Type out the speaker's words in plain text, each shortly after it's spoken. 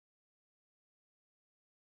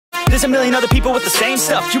There's a million other people with the same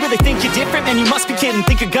stuff. You really think you're different? Man, you must be kidding.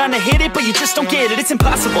 Think you're gonna hit it, but you just don't get it. It's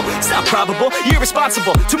impossible, it's not probable, you're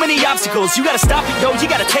irresponsible. Too many obstacles, you gotta stop it, yo. You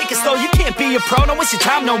gotta take it slow, you can't be a pro. Don't waste your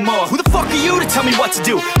time no more. Who the fuck are you to tell me what to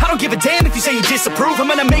do? I don't give a damn if you say you disapprove. I'm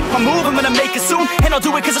gonna make my move, I'm gonna make it soon. And I'll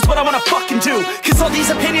do it cause it's what I wanna fucking do. Cause all these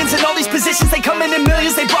opinions and all these positions, they come in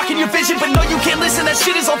millions, they blocking your vision. But no, you can't listen, that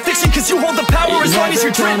shit is all fiction. Cause you hold the power as long as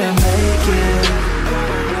you're dreaming.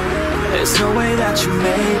 There's no way that you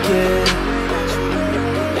make it.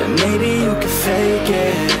 And maybe you can fake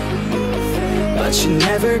it, but you're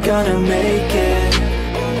never gonna make it.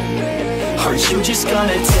 Aren't you just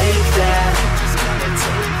gonna take that?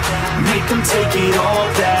 Make them take it all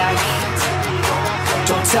back.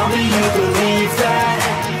 Don't tell me you believe that.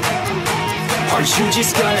 Aren't you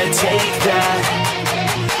just gonna take that?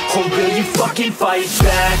 Or will you fucking fight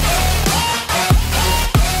back?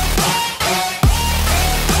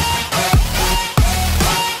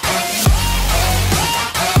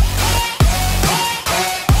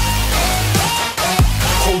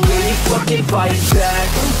 Fucking fight back.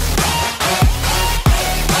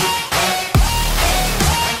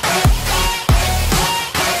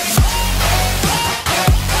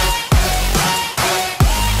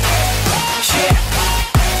 Yeah.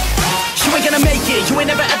 You ain't gonna make it, you ain't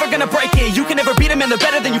never ever gonna break it. You can never beat them and they're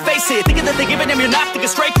better than you face it. Thinking that they give a damn, you're not, think a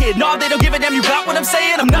straight kid. No, they don't give a damn, you got what I'm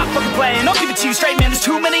saying? I'm not fucking playing, I'll give it to you straight, man. There's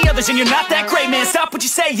too many others and you're not that great, man. Stop what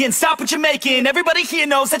you're saying, stop what you're making. Everybody here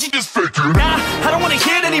knows that you just faking. Nah, I don't wanna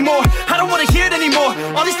hear it anymore, I don't wanna hear it anymore.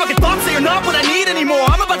 All these fucking thoughts, they are not what I need anymore.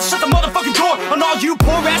 I'm about to shut the motherfucking door on all you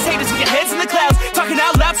poor ass haters with your heads in the clouds, talking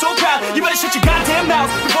out loud so proud. You better shut your goddamn mouth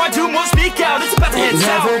before I do more, speak out. It's about to head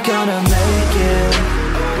south. You're never gonna make it.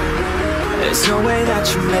 There's no way that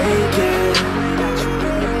you make it.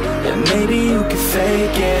 And maybe you can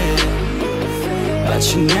fake it, but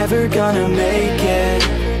you're never gonna make it.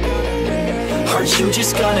 Aren't you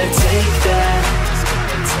just gonna take that?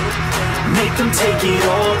 Make them take it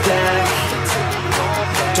all back.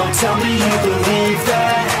 Don't tell me you believe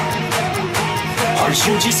that. Aren't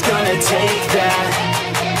you just gonna take that?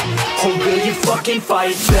 Or will you fucking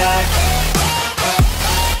fight back?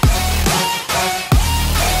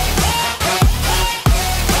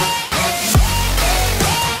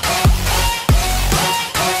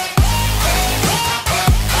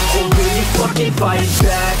 Fight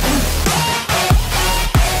back.